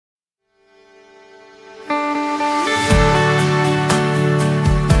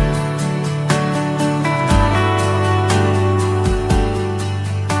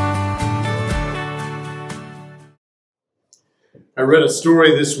read a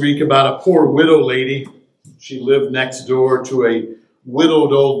story this week about a poor widow lady. She lived next door to a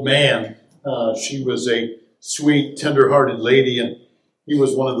widowed old man. She was a sweet, tender-hearted lady, and he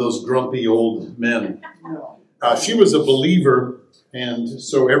was one of those grumpy old men. She was a believer, and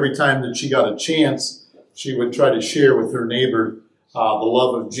so every time that she got a chance, she would try to share with her neighbor the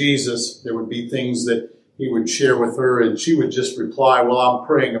love of Jesus. There would be things that he would share with her, and she would just reply, "Well, I'm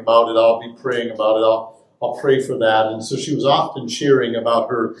praying about it. I'll be praying about it. I'll pray for that." And so she was often sharing about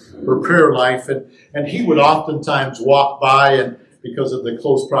her prayer life, and he would oftentimes walk by, and because of the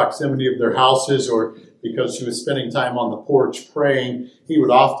close proximity of their houses, or because she was spending time on the porch praying, he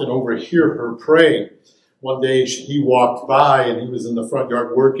would often overhear her praying. One day he walked by, and he was in the front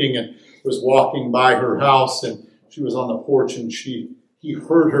yard working, and was walking by her house, and she was on the porch, and he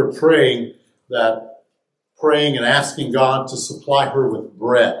heard her praying and asking God to supply her with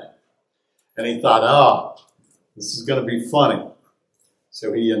bread. And he thought, this is going to be funny.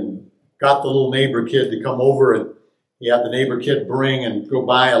 So he got the little neighbor kid to come over, and he had the neighbor kid bring and go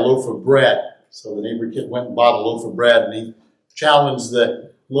buy a loaf of bread. So the neighbor kid went and bought a loaf of bread, and he challenged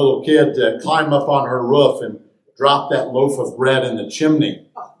the little kid to climb up on her roof and drop that loaf of bread in the chimney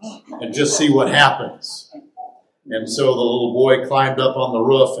and just see what happens. And so the little boy climbed up on the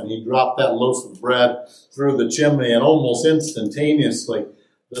roof, and he dropped that loaf of bread through the chimney, and almost instantaneously,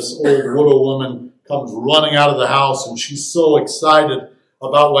 this old widow woman comes running out of the house, and she's so excited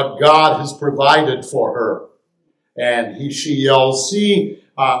about what God has provided for her. And she yells, "See,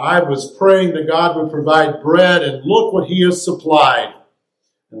 I was praying that God would provide bread, and look what he has supplied."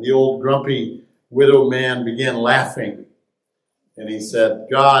 And the old grumpy widow man began laughing. And he said,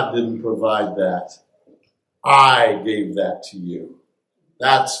 "God didn't provide that. I gave that to you.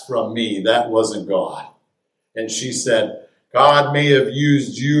 That's from me. That wasn't God." And she said, "God may have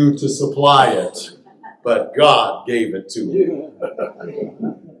used you to supply it, but God gave it to me."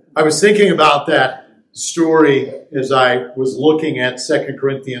 I was thinking about that story as I was looking at 2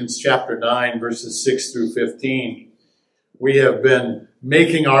 Corinthians chapter 9, verses 6 through 15. We have been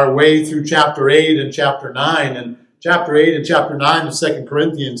making our way through chapter 8 and chapter 9, and chapter 8 and chapter 9 of 2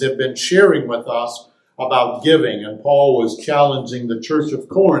 Corinthians have been sharing with us about giving, and Paul was challenging the church of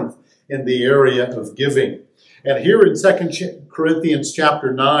Corinth in the area of giving. And here in 2 Corinthians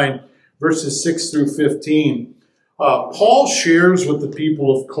chapter 9, verses 6 through 15, Paul shares with the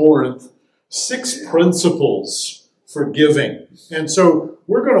people of Corinth 6 principles for giving. And so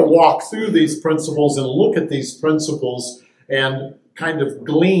we're going to walk through these principles and look at these principles and kind of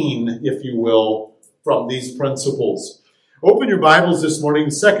glean, if you will, from these principles. Open your Bibles this morning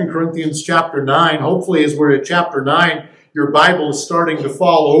to 2 Corinthians chapter 9. Hopefully, as we're at chapter 9, your Bible is starting to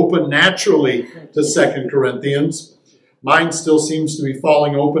fall open naturally to 2 Corinthians. Mine still seems to be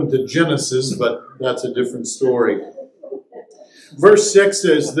falling open to Genesis, but that's a different story. Verse 6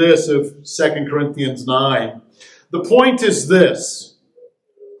 says this of 2 Corinthians 9. The point is this: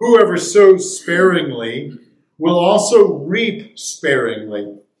 whoever sows sparingly will also reap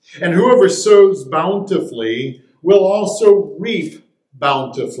sparingly, and whoever sows bountifully will also reap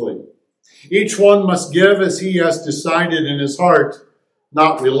bountifully. Each one must give as he has decided in his heart,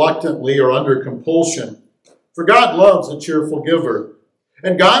 not reluctantly or under compulsion. For God loves a cheerful giver,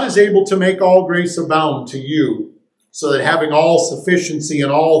 and God is able to make all grace abound to you, so that having all sufficiency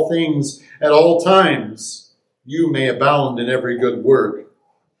in all things at all times, you may abound in every good work.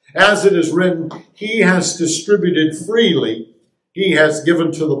 As it is written, he has distributed freely, he has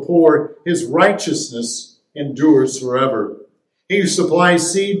given to the poor, his righteousness endures forever. He who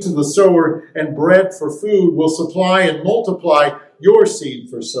supplies seed to the sower and bread for food will supply and multiply your seed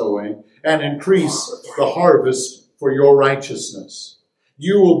for sowing and increase the harvest for your righteousness.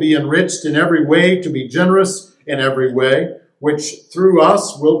 You will be enriched in every way to be generous in every way, which through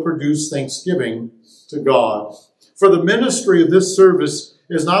us will produce thanksgiving to God. For the ministry of this service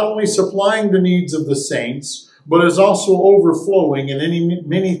is not only supplying the needs of the saints, but is also overflowing in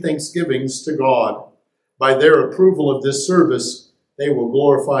many thanksgivings to God. By their approval of this service, they will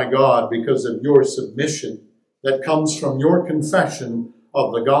glorify God because of your submission that comes from your confession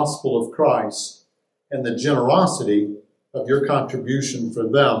of the gospel of Christ and the generosity of your contribution for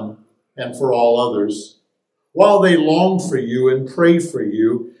them and for all others, while they long for you and pray for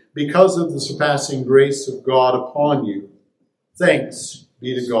you because of the surpassing grace of God upon you. Thanks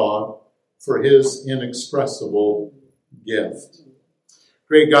be to God for his inexpressible gift.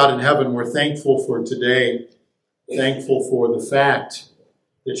 Great God in heaven, we're thankful for today, thankful for the fact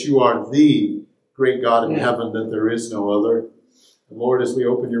that you are the great God in heaven, that there is no other. And Lord, as we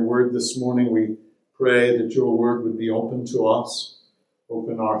open your word this morning, we pray that your word would be open to us,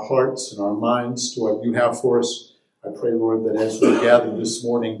 open our hearts and our minds to what you have for us I pray, Lord, that as we gather this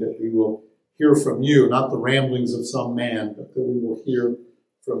morning, that we will hear from you, not the ramblings of some man, but that we will hear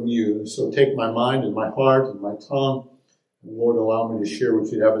from you. So take my mind and my heart and my tongue, and Lord, allow me to share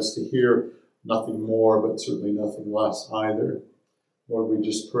what you'd have us to hear. Nothing more, but certainly nothing less either. Lord, we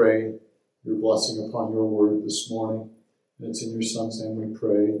just pray your blessing upon your word this morning. And it's in your Son's name we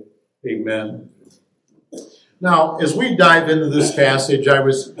pray. Amen. Now, as we dive into this passage, I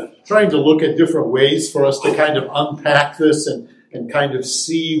was trying to look at different ways for us to kind of unpack this and kind of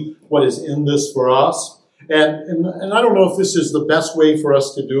see what is in this for us. And I don't know if this is the best way for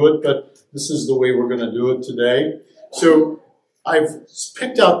us to do it, but this is the way we're going to do it today. So I've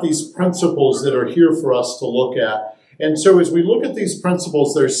picked out these principles that are here for us to look at. And so as we look at these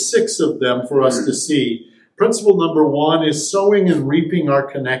principles, there's 6 of them for us to see. Principle number 1 is sowing and reaping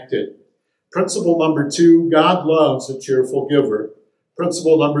are connected. Principle number 2, God loves a cheerful giver.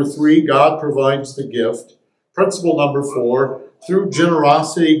 Principle number 3, God provides the gift. Principle number 4, through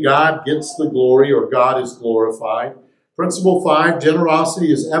generosity, God gets the glory, or God is glorified. Principle 5,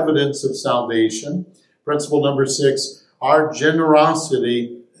 generosity is evidence of salvation. Principle number 6, our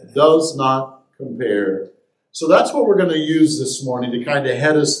generosity does not compare. So that's what we're going to use this morning to kind of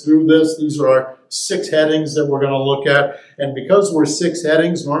head us through this. These are our 6 headings that we're going to look at. And because we're 6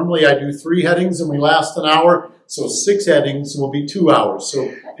 headings, normally I do 3 headings and we last an hour. So 6 headings will be 2 hours.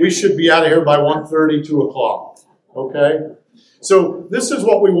 So we should be out of here by 1:30, 2 o'clock. Okay? So this is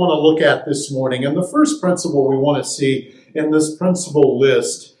what we want to look at this morning. And the first principle we want to see in this principle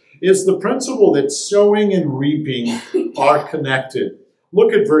list is the principle that sowing and reaping are connected.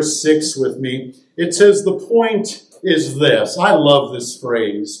 Look at verse 6 with me. It says, the point is this. I love this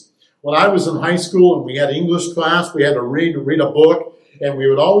phrase. When I was in high school and we had English class, we had to read a book, and we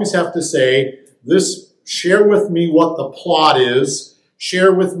would always have to say, this, share with me what the plot is,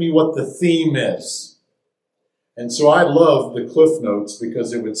 share with me what the theme is. And so I loved the Cliff Notes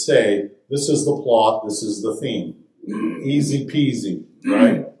because it would say, this is the plot, this is the theme. Easy peasy,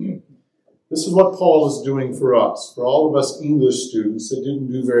 right? This is what Paul is doing for us, for all of us English students that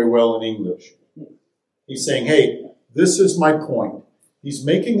didn't do very well in English. He's saying, hey, this is my point. He's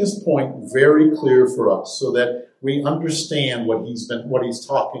making his point very clear for us so that we understand what he's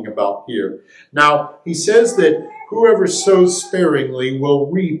talking about here. Now, he says that whoever sows sparingly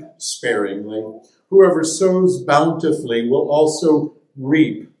will reap sparingly. Whoever sows bountifully will also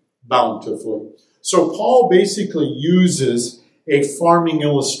reap bountifully. So Paul basically uses a farming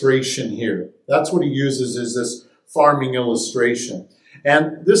illustration here. That's what he uses, is this farming illustration.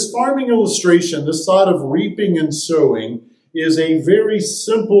 And this farming illustration, this thought of reaping and sowing, is a very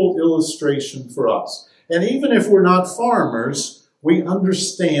simple illustration for us. And even if we're not farmers, we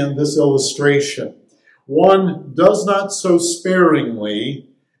understand this illustration. One does not sow sparingly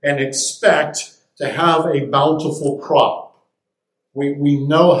and expect to have a bountiful crop. We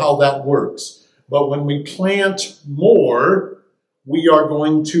know how that works. But when we plant more, we are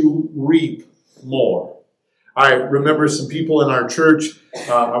going to reap more. I remember some people in our church,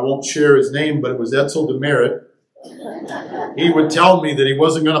 I won't share his name, but it was Edsel Demerit. He would tell me that he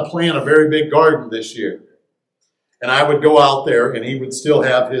wasn't going to plant a very big garden this year. And I would go out there and he would still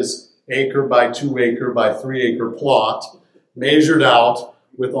have his acre by 2 acre by 3 acre plot measured out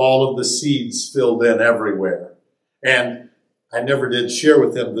with all of the seeds filled in everywhere. And I never did share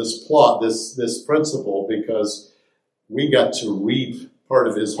with him this plot, this principle, because we got to reap part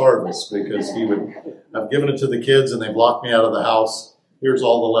of his harvest, because he would, I've given it to the kids and they've locked me out of the house. Here's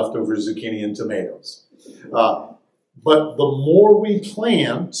all the leftover zucchini and tomatoes. But the more we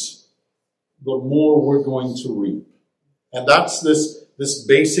plant, the more we're going to reap. And that's this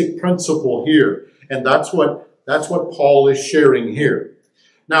basic principle here. And that's what Paul is sharing here.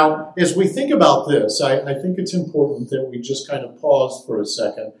 Now, as we think about this, I think it's important that we just kind of pause for a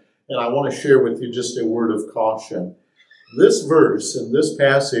second. And I want to share with you just a word of caution. This verse and this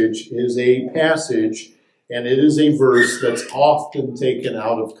passage is a passage, and it is a verse that's often taken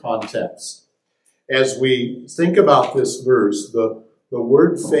out of context. As we think about this verse, the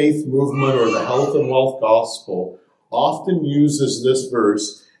Word Faith Movement or the Health and Wealth Gospel often uses this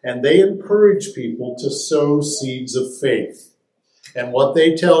verse, and they encourage people to sow seeds of faith. And what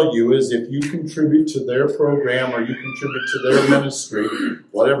they tell you is if you contribute to their program or you contribute to their ministry,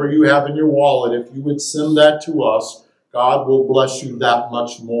 whatever you have in your wallet, if you would send that to us, God will bless you that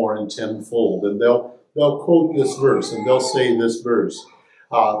much more in tenfold. And they'll quote this verse and they'll say this verse.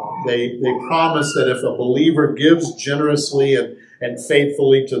 They promise that if a believer gives generously and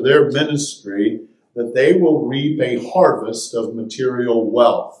faithfully to their ministry, that they will reap a harvest of material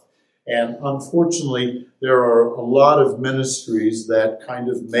wealth. And unfortunately, there are a lot of ministries that kind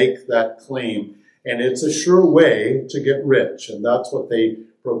of make that claim. And it's a sure way to get rich, and that's what they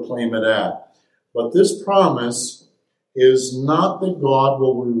proclaim it at. But this promise is not that God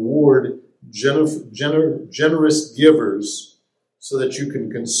will reward generous givers so that you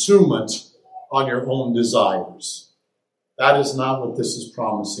can consume it on your own desires. That is not what this is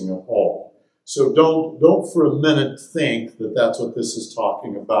promising at all. So don't for a minute think that that's what this is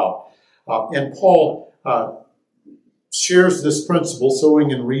talking about. And Paul shares this principle,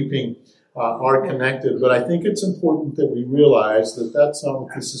 sowing and reaping are connected, but I think it's important that we realize that that's not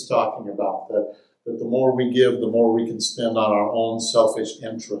what this is talking about, that the more we give, the more we can spend on our own selfish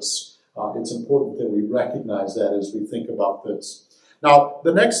interests. It's important that we recognize that as we think about this. Now,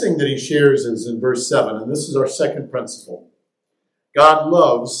 the next thing that he shares is in verse 7, and this is our second principle. God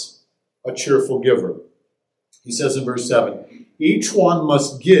loves a cheerful giver. He says in verse 7, each one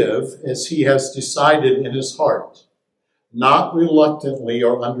must give as he has decided in his heart, not reluctantly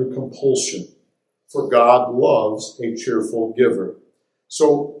or under compulsion, for God loves a cheerful giver.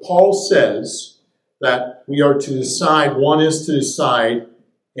 So Paul says that we are to decide, one is to decide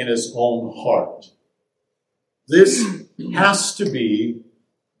in his own heart. This has to be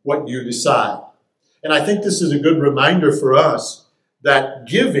what you decide. And I think this is a good reminder for us that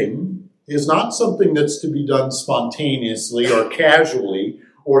giving is not something that's to be done spontaneously or casually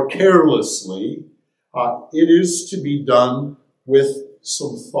or carelessly. It is to be done with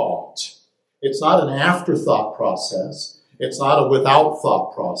some thought. It's not an afterthought process. It's not a without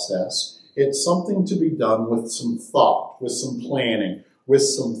thought process. It's something to be done with some thought, with some planning, with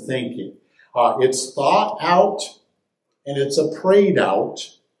some thinking. It's thought out and it's a prayed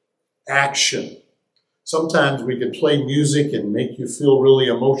out action. Sometimes we could play music and make you feel really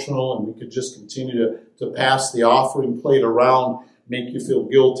emotional, and we could just continue to pass the offering plate around, make you feel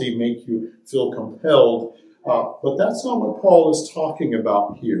guilty, make you feel compelled. But that's not what Paul is talking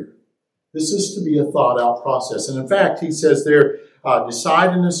about here. This is to be a thought-out process. And in fact, he says there,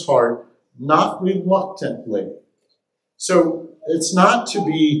 decide in his heart, not reluctantly. So it's not to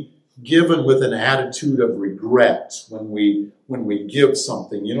be given with an attitude of regret when we give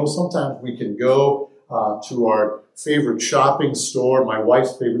something. You know, sometimes we can go to our favorite shopping store. My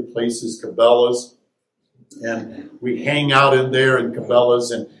wife's favorite place is Cabela's. And we hang out in there in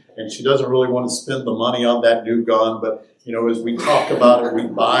Cabela's, and she doesn't really want to spend the money on that new gun. But, you know, as we talk about it, we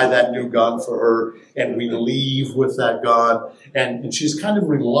buy that new gun for her, and we leave with that gun. And she's kind of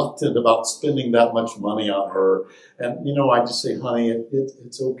reluctant about spending that much money on her. And, you know, I just say, honey,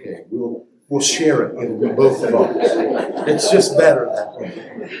 it's okay. We'll share it with both of us. It's just better that way.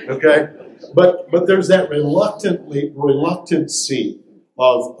 Okay? But there's that reluctancy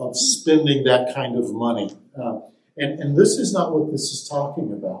of spending that kind of money. And this is not what this is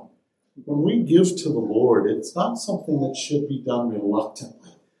talking about. When we give to the Lord, it's not something that should be done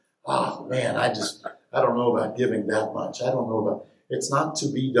reluctantly. Oh, man, I don't know about giving that much. I don't know about... It's not to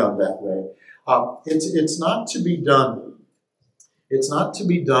be done that way. It's not to be done. It's not to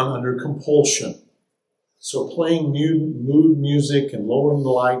be done under compulsion. So playing mood music and lowering the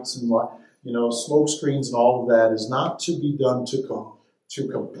lights and, you know, smoke screens and all of that is not to be done to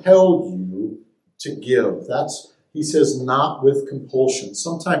compel you to give. He says, not with compulsion.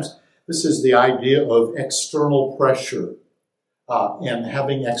 Sometimes this is the idea of external pressure and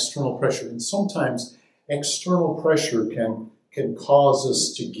having external pressure. And sometimes external pressure can cause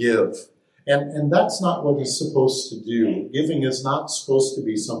us to give. And that's not what it's supposed to do. Giving is not supposed to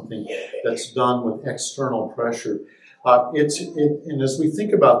be something that's done with external pressure. And as we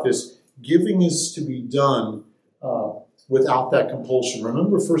think about this, giving is to be done without that compulsion.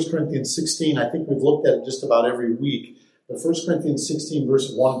 Remember 1 Corinthians 16, I think we've looked at it just about every week. But 1 Corinthians 16,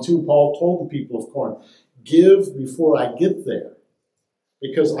 verses 1 and 2, Paul told the people of Corinth, give before I get there,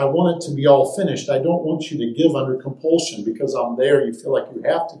 because I want it to be all finished. I don't want you to give under compulsion because I'm there, you feel like you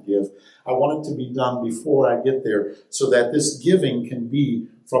have to give. I want it to be done before I get there so that this giving can be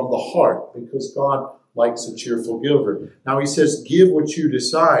from the heart, because God likes a cheerful giver. Now he says, give what you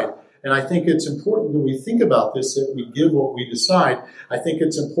decide. And I think it's important that we think about this, that we give what we decide. I think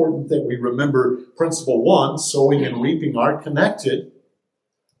it's important that we remember principle 1, sowing and reaping are connected.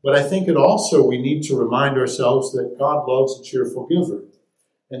 But I think we need to remind ourselves that God loves a cheerful giver.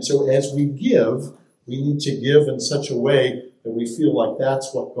 And so as we give, we need to give in such a way that we feel like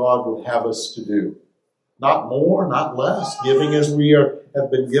that's what God would have us to do. Not more, not less, giving as we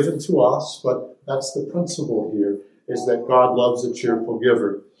have been given to us, but that's the principle here, is that God loves a cheerful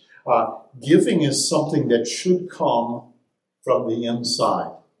giver. Giving is something that should come from the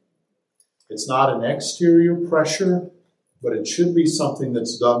inside. It's not an exterior pressure, but it should be something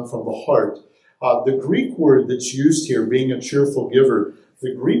that's done from the heart. The Greek word that's used here, being a cheerful giver,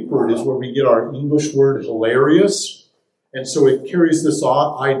 The Greek word is where we get our English word hilarious. And so it carries this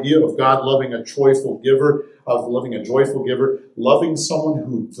idea of God loving a joyful giver, loving someone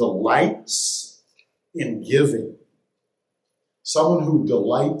who delights in giving. Someone who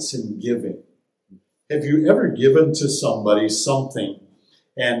delights in giving. Have you ever given to somebody something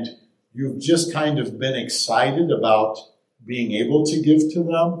and you've just kind of been excited about being able to give to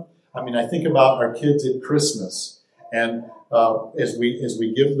them? I mean, I think about our kids at Christmas, and as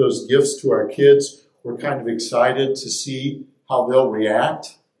we give those gifts to our kids, we're kind of excited to see how they'll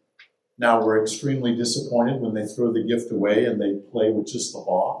react. Now, we're extremely disappointed when they throw the gift away and they play with just the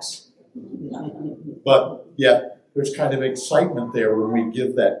box. But yet, there's kind of excitement there when we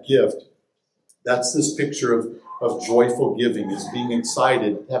give that gift. That's this picture of joyful giving, is being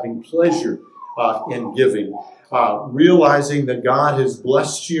excited, having pleasure in giving. Realizing that God has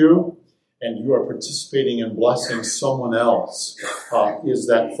blessed you and you are participating in blessing someone else is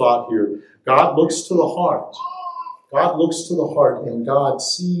that thought here. God looks to the heart. God looks to the heart, and God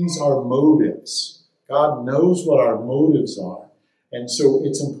sees our motives. God knows what our motives are. And so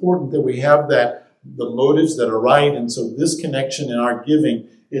it's important that we have the motives that are right. And so this connection in our giving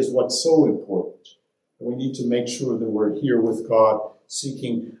is what's so important. We need to make sure that we're here with God,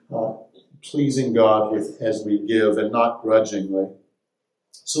 seeking, pleasing God as we give, and not grudgingly.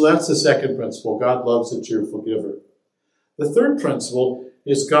 So that's the second principle. God loves a cheerful giver. The third principle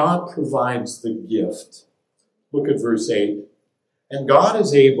is God provides the gift. Look at verse 8. And God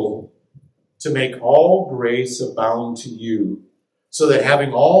is able to make all grace abound to you, so that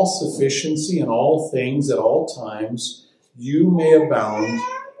having all sufficiency in all things at all times, you may abound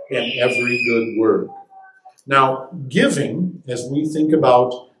in every good work. Now, giving, as we think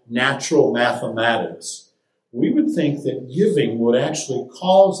about natural mathematics, we would think that giving would actually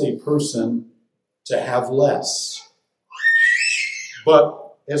cause a person to have less.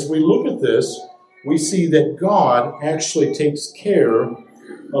 But as we look at this, we see that God actually takes care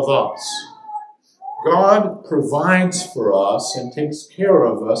of us. God provides for us and takes care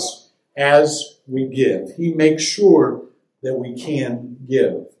of us as we give. He makes sure that we can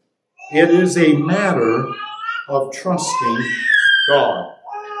give. It is a matter of trusting God.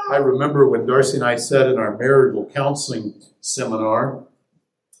 I remember when Darcy and I sat in our marital counseling seminar,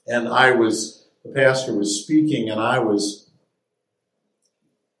 and the pastor was speaking, and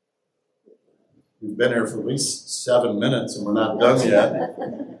we've been here for at least 7 minutes, and we're not done yet.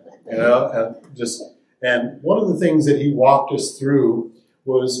 And one of the things that he walked us through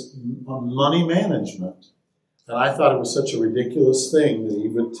was money management. And I thought it was such a ridiculous thing that he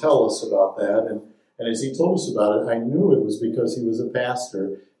would tell us about that. And as he told us about it, I knew it was because he was a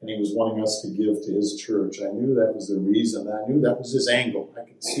pastor and he was wanting us to give to his church. I knew that was the reason. I knew that was his angle. I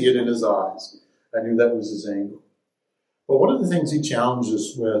could see it in his eyes. I knew that was his angle. But one of the things he challenged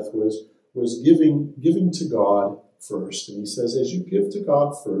us with was giving to God first. And he says, as you give to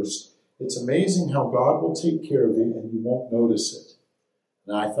God first, it's amazing how God will take care of you and you won't notice it.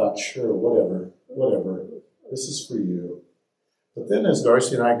 And I thought, sure, whatever. This is for you. But then as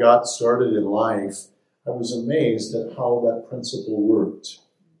Darcy and I got started in life, I was amazed at how that principle worked.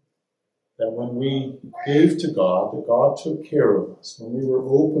 That when we gave to God, that God took care of us. When we were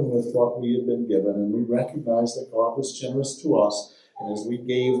open with what we had been given and we recognized that God was generous to us, and as we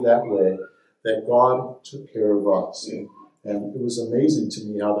gave that way, that God took care of us. And it was amazing to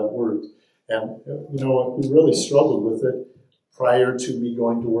me how that worked. And, we really struggled with it prior to me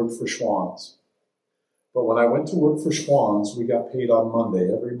going to work for Schwann's. But when I went to work for Schwann's, we got paid on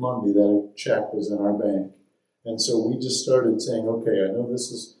Monday. Every Monday that check was in our bank. And so we just started saying, okay, I know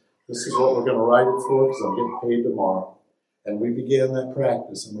this is what we're going to write it for because I'm getting paid tomorrow. And we began that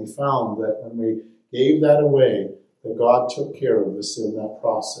practice. And we found that when we gave that away, that God took care of us in that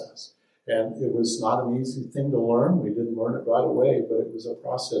process. And it was not an easy thing to learn. We didn't learn it right away, but it was a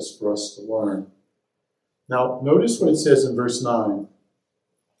process for us to learn. Now, notice what it says in verse 9.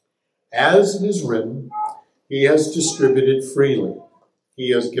 As it is written, he has distributed freely. He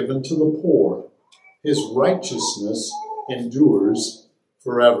has given to the poor. His righteousness endures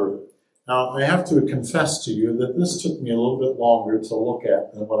forever. Now, I have to confess to you that this took me a little bit longer to look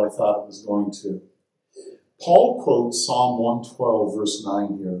at than what I thought it was going to. Paul quotes Psalm 112, verse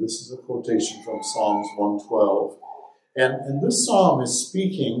 9 here. This is a quotation from Psalms 112. And this psalm is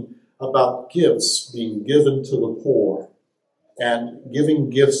speaking about gifts being given to the poor and giving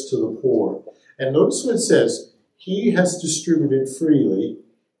gifts to the poor. And notice what it says. He has distributed freely.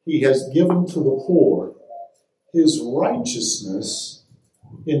 He has given to the poor. His righteousness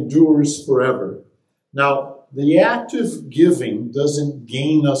endures forever. Now, the act of giving doesn't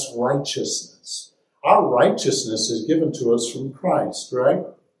gain us righteousness. Our righteousness is given to us from Christ, right?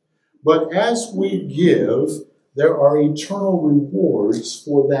 But as we give, there are eternal rewards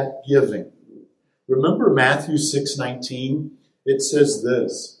for that giving. Remember Matthew 6:19? It says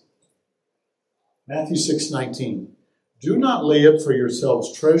this. Matthew 6:19. Do not lay up for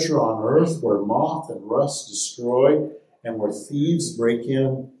yourselves treasure on earth where moth and rust destroy and where thieves break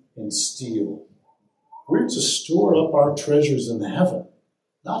in and steal. We're to store up our treasures in heaven,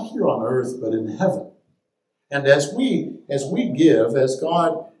 not here on earth, but in heaven. And as we give, as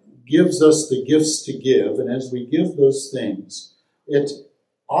God gives us the gifts to give, and as we give those things,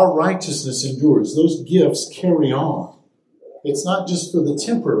 our righteousness endures. Those gifts carry on. It's not just for the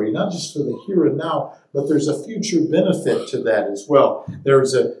temporary, not just for the here and now, but there's a future benefit to that as well.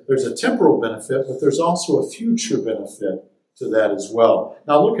 There's a temporal benefit, but there's also a future benefit to that as well.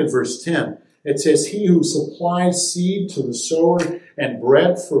 Now look at verse 10. It says, he who supplies seed to the sower and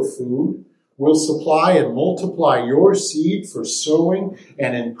bread for food will supply and multiply your seed for sowing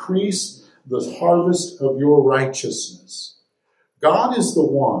and increase the harvest of your righteousness. God is the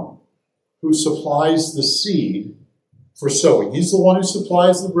one who supplies the seed for sowing. He's the one who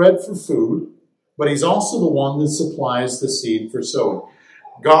supplies the bread for food, but he's also the one that supplies the seed for sowing.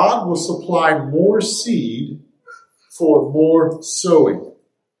 God will supply more seed for more sowing.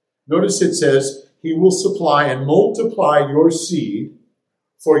 Notice it says, he will supply and multiply your seed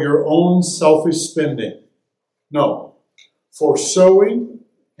for your own selfish spending. No, for sowing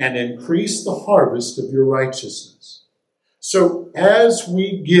and increase the harvest of your righteousness. So as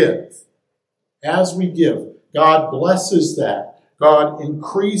we give, God blesses that. God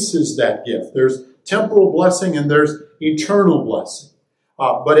increases that gift. There's temporal blessing and there's eternal blessing.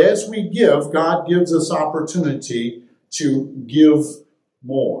 But as we give, God gives us opportunity to give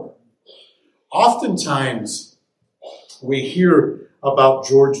more. Oftentimes, we hear about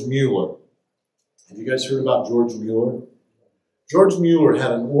George Mueller. Have you guys heard about George Mueller? George Mueller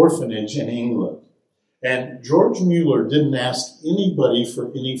had an orphanage in England. And George Mueller didn't ask anybody for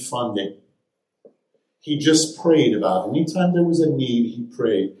any funding. He just prayed about it. Anytime there was a need, he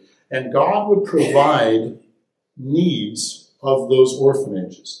prayed. And God would provide needs of those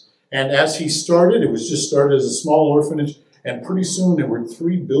orphanages. And as he started, it was just started as a small orphanage. And pretty soon there were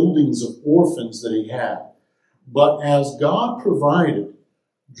 3 buildings of orphans that he had. But as God provided,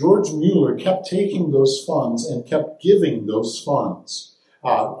 George Mueller kept taking those funds and kept giving those funds,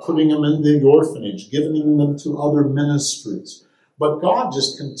 putting them in the orphanage, giving them to other ministries. But God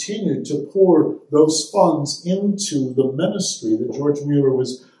just continued to pour those funds into the ministry that George Mueller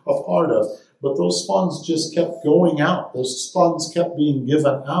was a part of. But those funds just kept going out. Those funds kept being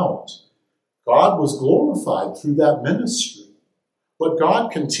given out. God was glorified through that ministry. But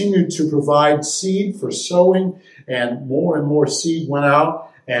God continued to provide seed for sowing, and more seed went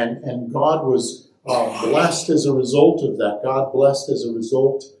out, and God was blessed as a result of that. God blessed as a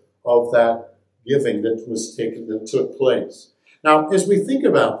result of that giving that took place. Now, as we think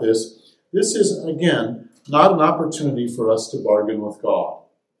about this is, again, not an opportunity for us to bargain with God.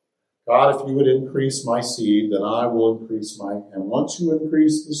 God, if you would increase my seed, then I will increase and once you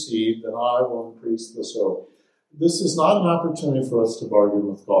increase the seed, then I will increase the sow. This is not an opportunity for us to bargain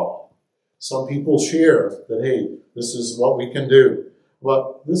with God. Some people share that, hey, this is what we can do.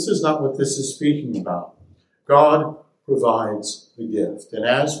 But this is not what this is speaking about. God provides the gift. And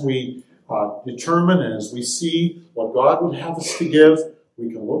as we determine and as we see what God would have us to give,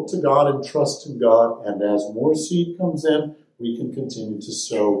 we can look to God and trust in God. And as more seed comes in, we can continue to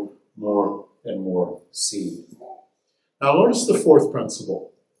sow more and more seed. Now notice the 4th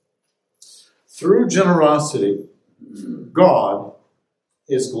principle. Through generosity, God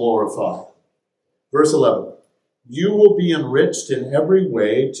is glorified. Verse 11. You will be enriched in every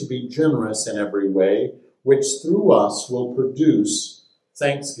way to be generous in every way, which through us will produce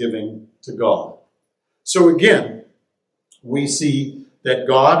thanksgiving to God. So again, we see that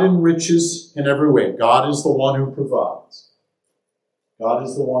God enriches in every way. God is the one who provides. God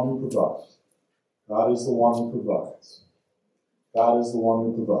is the one who provides. God is the one who provides. God is the one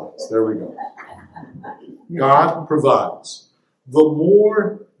who provides. There we go. God provides. The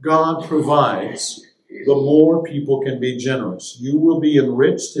more God provides, the more people can be generous. You will be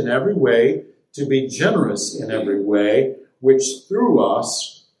enriched in every way to be generous in every way, which through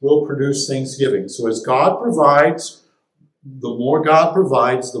us will produce thanksgiving. So as God provides, the more God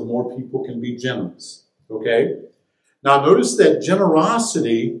provides, the more people can be generous. Okay? Now notice that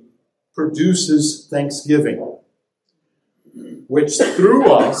generosity produces thanksgiving, which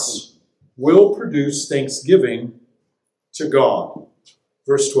through us will produce thanksgiving to God.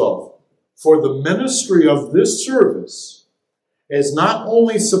 Verse 12. For the ministry of this service as not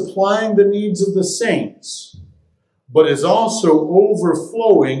only supplying the needs of the saints, but is also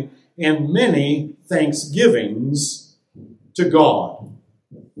overflowing in many thanksgivings to God.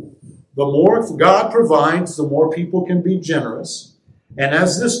 The more God provides, the more people can be generous. And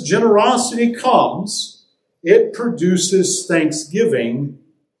as this generosity comes, it produces thanksgiving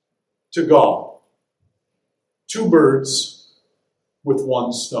to God. Two birds with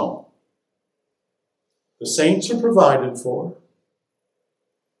one stone. The saints are provided for,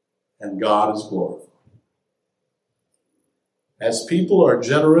 and God is glorified. As people are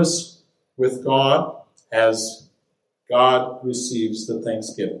generous with God, as God receives the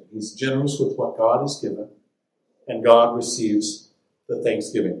thanksgiving. He's generous with what God has given, and God receives the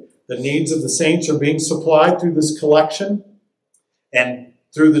thanksgiving. The needs of the saints are being supplied through this collection, and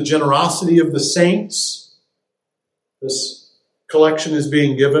through the generosity of the saints, this collection is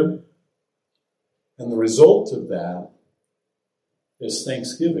being given, and the result of that is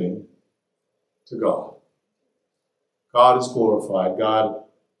thanksgiving to God. God is glorified.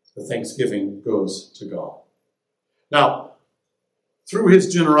 The thanksgiving goes to God. Now, through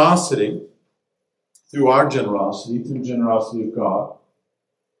his generosity, through our generosity, through the generosity of God,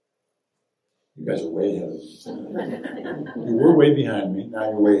 you guys are way ahead of me. You were way behind me. Now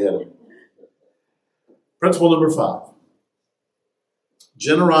you're way ahead of me. Principle number 5.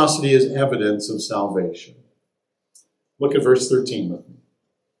 Generosity is evidence of salvation. Look at verse 13 with me.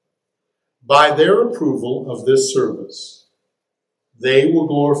 By their approval of this service, they will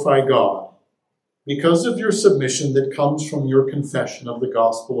glorify God because of your submission that comes from your confession of the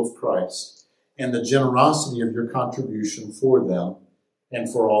gospel of Christ and the generosity of your contribution for them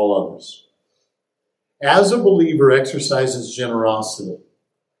and for all others. As a believer exercises generosity,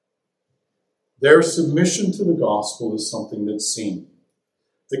 their submission to the gospel is something that's seen.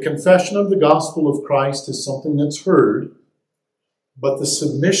 The confession of the gospel of Christ is something that's heard, but the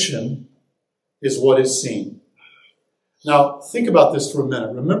submission is what is seen. Now, think about this for a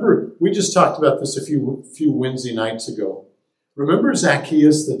minute. Remember, we just talked about this a few Wednesday nights ago. Remember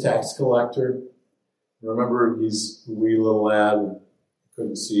Zacchaeus, the tax collector? Remember, he's a wee little lad and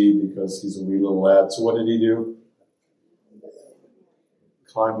couldn't see because he's a wee little lad. So what did he do?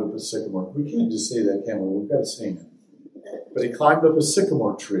 Climbed up a sycamore. We can't just say that, can we? We've got to sing it. But he climbed up a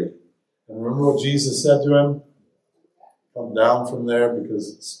sycamore tree. And remember what Jesus said to him? Come down from there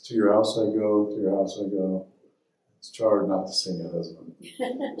because it's to your house I go, to your house I go. It's charged not to sing it, isn't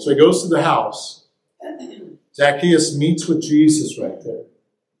it? So he goes to the house. Zacchaeus meets with Jesus right there.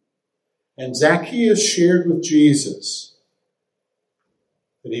 And Zacchaeus shared with Jesus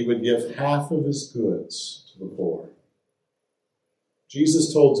that he would give half of his goods to the poor.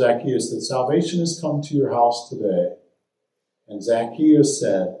 Jesus told Zacchaeus that salvation has come to your house today. And Zacchaeus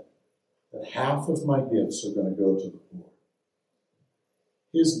said that half of my gifts are going to go to the poor.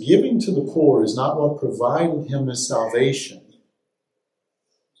 His giving to the poor is not what provided him his salvation.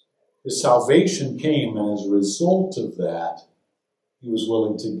 His salvation came, and as a result of that, he was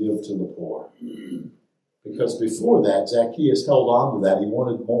willing to give to the poor. Because before that, Zacchaeus held on to that. He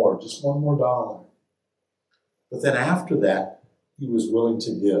wanted more, just one more dollar. But then after that, he was willing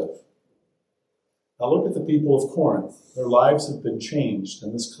to give. Now look at the people of Corinth. Their lives have been changed,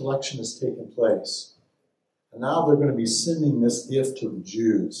 and this collection has taken place. And now they're going to be sending this gift to the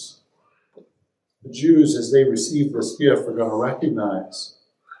Jews. The Jews, as they receive this gift, are going to recognize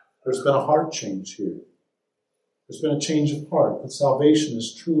there's been a heart change here. There's been a change of heart. That salvation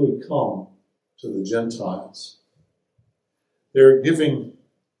has truly come to the Gentiles. Their giving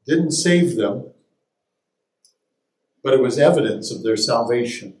didn't save them, but it was evidence of their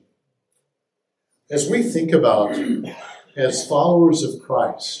salvation. As we think about, as followers of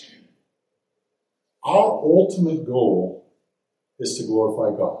Christ, our ultimate goal is to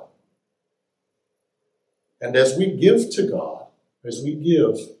glorify God. And as we give to God,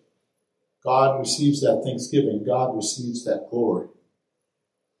 God receives that thanksgiving. God receives that glory.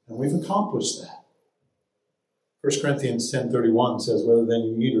 And we've accomplished that. 1 Corinthians 10:31 says, whether then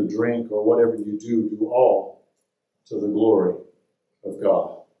you eat or drink or whatever you do all to the glory of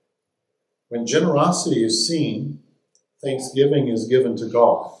God. When generosity is seen, thanksgiving is given to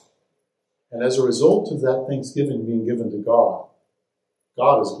God. And as a result of that thanksgiving being given to God,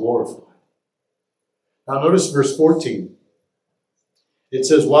 God is glorified. Now notice verse 14. It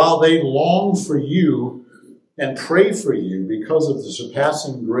says, while they long for you and pray for you because of the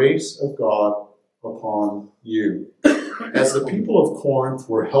surpassing grace of God upon you. As the people of Corinth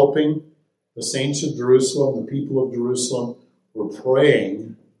were helping the saints of Jerusalem, the people of Jerusalem were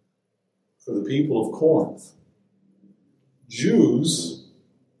praying for the people of Corinth. Jews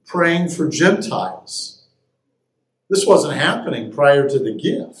praying for Gentiles. This wasn't happening prior to the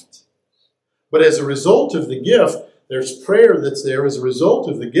gift. But as a result of the gift, there's prayer that's there. As a result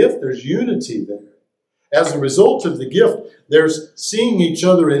of the gift, there's unity there. As a result of the gift, there's seeing each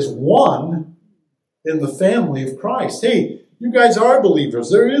other as one in the family of Christ. Hey, you guys are believers.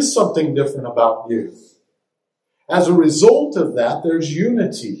 There is something different about you. As a result of that, there's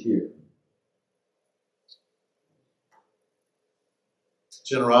unity here.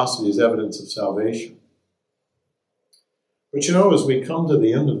 Generosity is evidence of salvation. But as we come to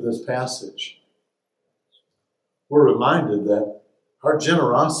the end of this passage, we're reminded that our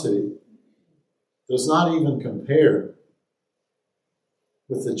generosity does not even compare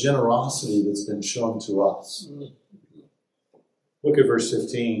with the generosity that's been shown to us. Look at verse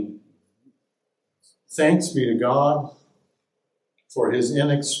 15. Thanks be to God for his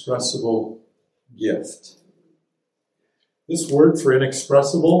inexpressible gift. This word for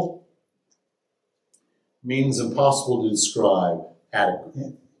inexpressible means impossible to describe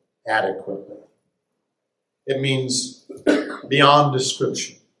adequately. It means beyond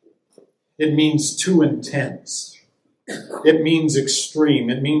description. It means too intense. It means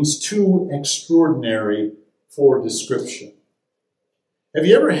extreme. It means too extraordinary for description. Have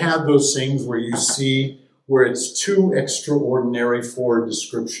you ever had those things where you see where it's too extraordinary for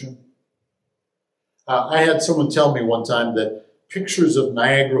description? I had someone tell me one time that pictures of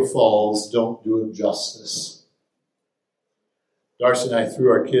Niagara Falls don't do it justice. Darcy and I threw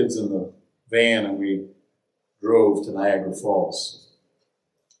our kids in the van and we drove to Niagara Falls.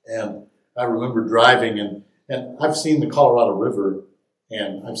 And I remember driving, and I've seen the Colorado River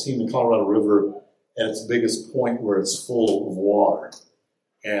at its biggest point where it's full of water.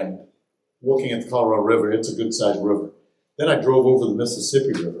 And looking at the Colorado River, it's a good-sized river. Then I drove over the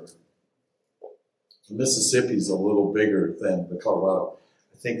Mississippi River. The Mississippi's a little bigger than the Colorado.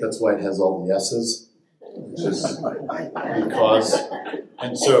 I think that's why it has all the S's. Just because.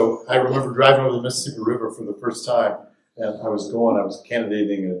 And so I remember driving over the Mississippi River for the first time, and I was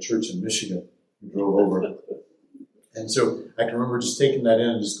candidating at a church in Michigan. We drove over it. And so I can remember just taking that in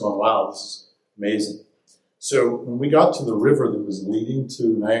and just going, wow, this is amazing. So when we got to the river that was leading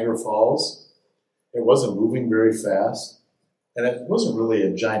to Niagara Falls, it wasn't moving very fast, and it wasn't really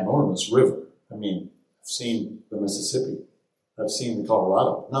a ginormous river. I mean, I've seen the Mississippi. I've seen the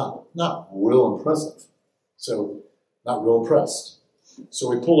Colorado. Not real impressive. So not real impressed. So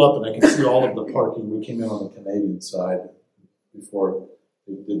we pull up, and I can see all of the parking. We came in on the Canadian side before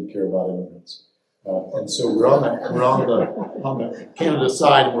they didn't care about immigrants. And so we're on the Canada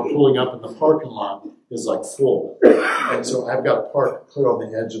side, and we're pulling up, and the parking lot is like full. And so I've got to park clear on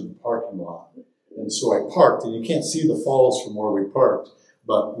the edge of the parking lot. And so I parked, and you can't see the falls from where we parked,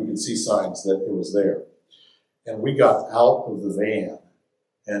 but we could see signs that it was there. And we got out of the van,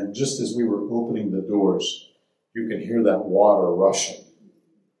 and just as we were opening the doors, you can hear that water rushing.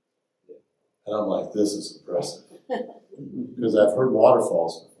 And I'm like, this is impressive. Because I've heard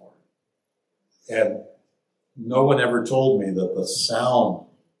waterfalls before. And no one ever told me that the sound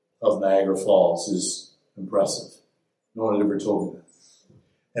of Niagara Falls is impressive. No one ever told me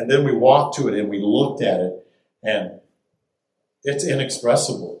that. And then we walked to it and we looked at it, and it's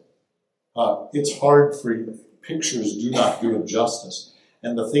inexpressible. It's hard for you. Pictures do not do it justice.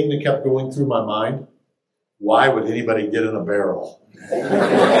 And the thing that kept going through my mind, why would anybody get in a barrel?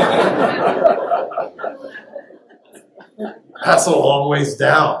 That's a long ways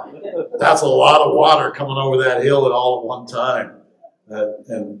down. That's a lot of water coming over that hill at all at one time.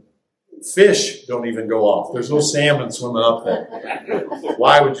 And fish don't even go off. There's no salmon swimming up there.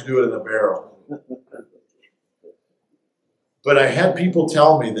 Why would you do it in a barrel? But I had people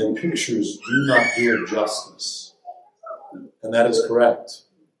tell me that pictures do not do it justice. And that is correct.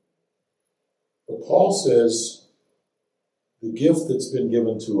 But Paul says the gift that's been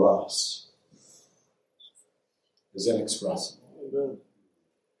given to us is inexpressible. Amen.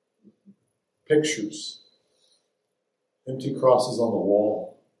 Pictures, empty crosses on the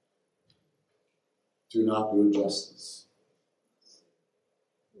wall, do not do it justice.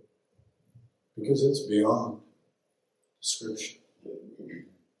 Because it's beyond description.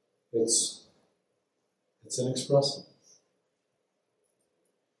 It's inexpressible.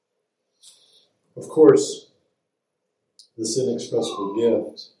 Of course, this inexpressible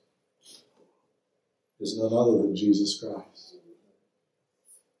gift is none other than Jesus Christ.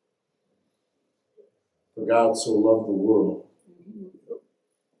 For God so loved the world,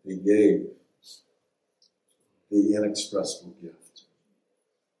 He gave the inexpressible gift.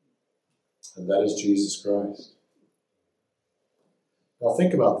 And that is Jesus Christ. Now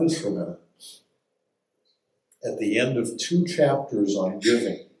think about this for a minute. At the end of 2 chapters on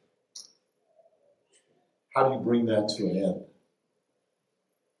giving, How do you bring that to an end?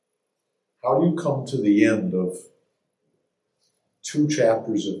 How do you come to the end of 2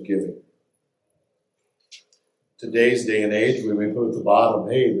 chapters of giving? Today's day and age, we may put at the bottom,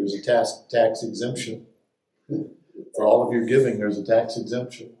 hey, there's a tax exemption. For all of your giving, there's a tax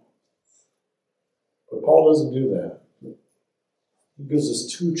exemption. But Paul doesn't do that. He gives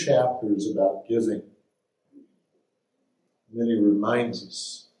us 2 chapters about giving. And then he reminds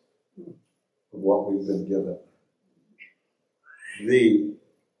us of what we've been given. The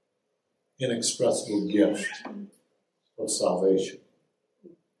inexpressible gift of salvation.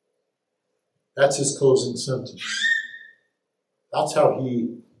 That's his closing sentence. That's how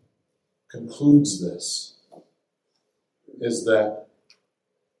he concludes this, is that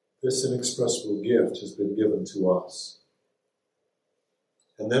this inexpressible gift has been given to us.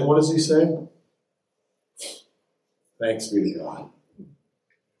 And then what does he say? Thanks be to God.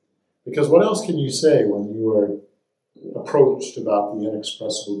 Because what else can you say when you are approached about the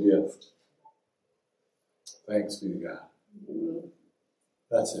inexpressible gift? Thanks be to God.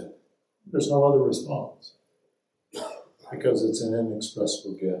 That's it. There's no other response. Because it's an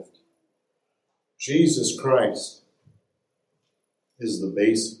inexpressible gift. Jesus Christ is the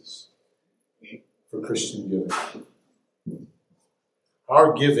basis for Christian giving.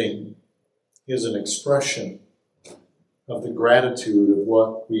 Our giving is an expression of the gratitude of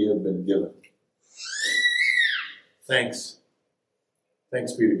what we have been given. Thanks.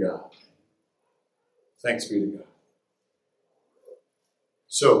 Thanks be to God. Thanks be to God.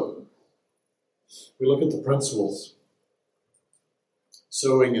 So, we look at the principles.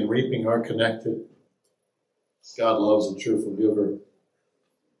 Sowing and reaping are connected. God loves a cheerful giver.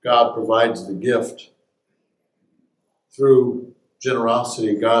 God provides the gift. Through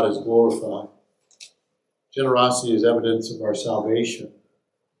generosity, God is glorified. Generosity is evidence of our salvation.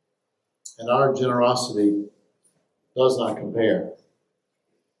 And our generosity does not compare.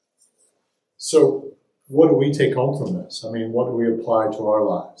 So, what do we take home from this? I mean, what do we apply to our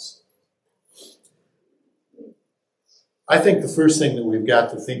lives? I think the first thing that we've got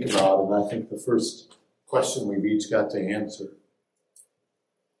to think about, and I think the first question we've each got to answer,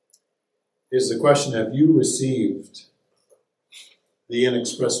 is the question, have you received the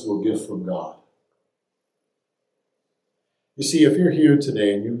inexpressible gift from God? You see, if you're here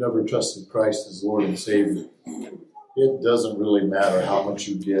today and you've never trusted Christ as Lord and Savior, it doesn't really matter how much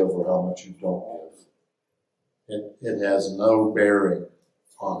you give or how much you don't give. It has no bearing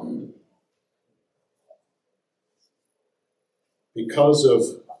on it. Because of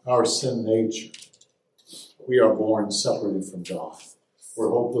our sin nature, we are born separated from God. We're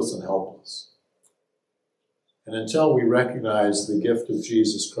hopeless and helpless. And until we recognize the gift of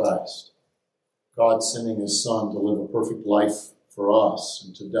Jesus Christ, God sending his Son to live a perfect life for us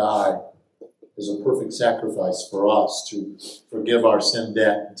and to die as a perfect sacrifice for us to forgive our sin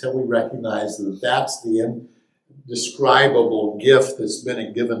debt, until we recognize that that's the indescribable gift that's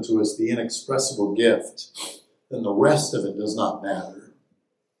been given to us, the inexpressible gift, then the rest of it does not matter.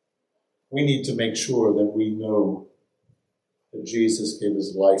 We need to make sure that we know that Jesus gave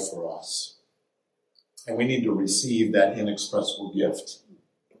his life for us. And we need to receive that inexpressible gift.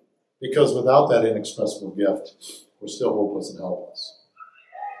 Because without that inexpressible gift, we're still hopeless and helpless.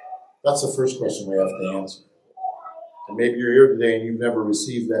 That's the first question we have to answer. And maybe you're here today and you've never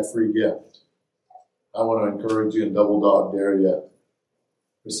received that free gift. I want to encourage you and double dog dare you.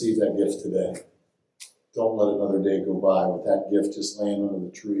 Receive that gift today. Don't let another day go by with that gift just laying under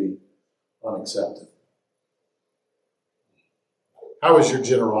the tree, unaccepted. How is your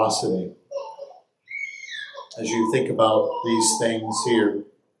generosity? As you think about these things here,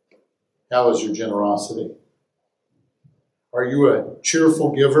 how is your generosity? Are you a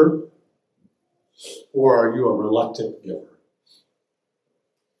cheerful giver or are you a reluctant giver?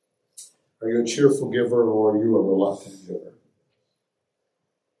 Are you a cheerful giver or are you a reluctant giver?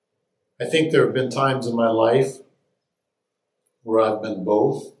 I think there have been times in my life where I've been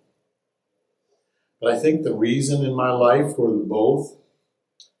both. But I think the reason in my life for the both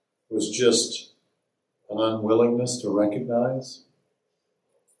was just an unwillingness to recognize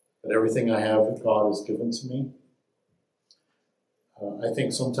that everything I have with God is given to me. I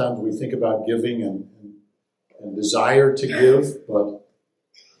think sometimes we think about giving and desire to give, but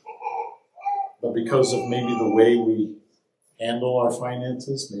because of maybe the way we handle our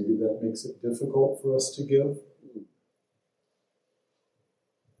finances, maybe that makes it difficult for us to give.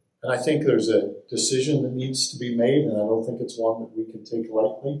 And I think there's a decision that needs to be made, and I don't think it's one that we can take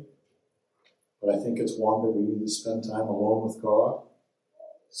lightly. But I think it's one that we need to spend time alone with God,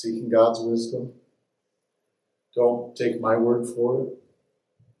 seeking God's wisdom. Don't take my word for it.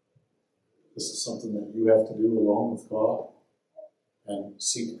 The This is something that you have to do along with God and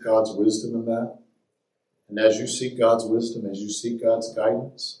seek God's wisdom in that. And as you seek God's wisdom, as you seek God's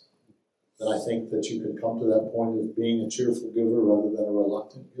guidance, then I think that you can come to that point of being a cheerful giver rather than a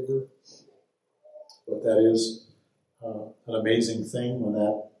reluctant giver. But that is an amazing thing when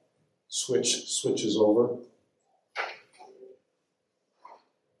that switches over.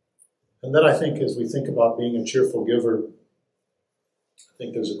 And then I think as we think about being a cheerful giver, I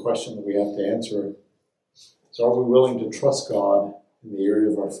think there's a question that we have to answer. So are we willing to trust God in the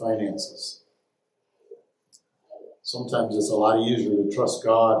area of our finances? Sometimes it's a lot easier to trust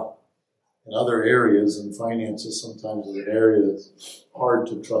God in other areas, and finances sometimes is an area that's hard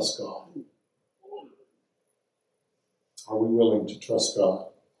to trust God. Are we willing to trust God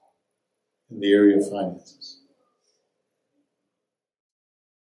in the area of finances?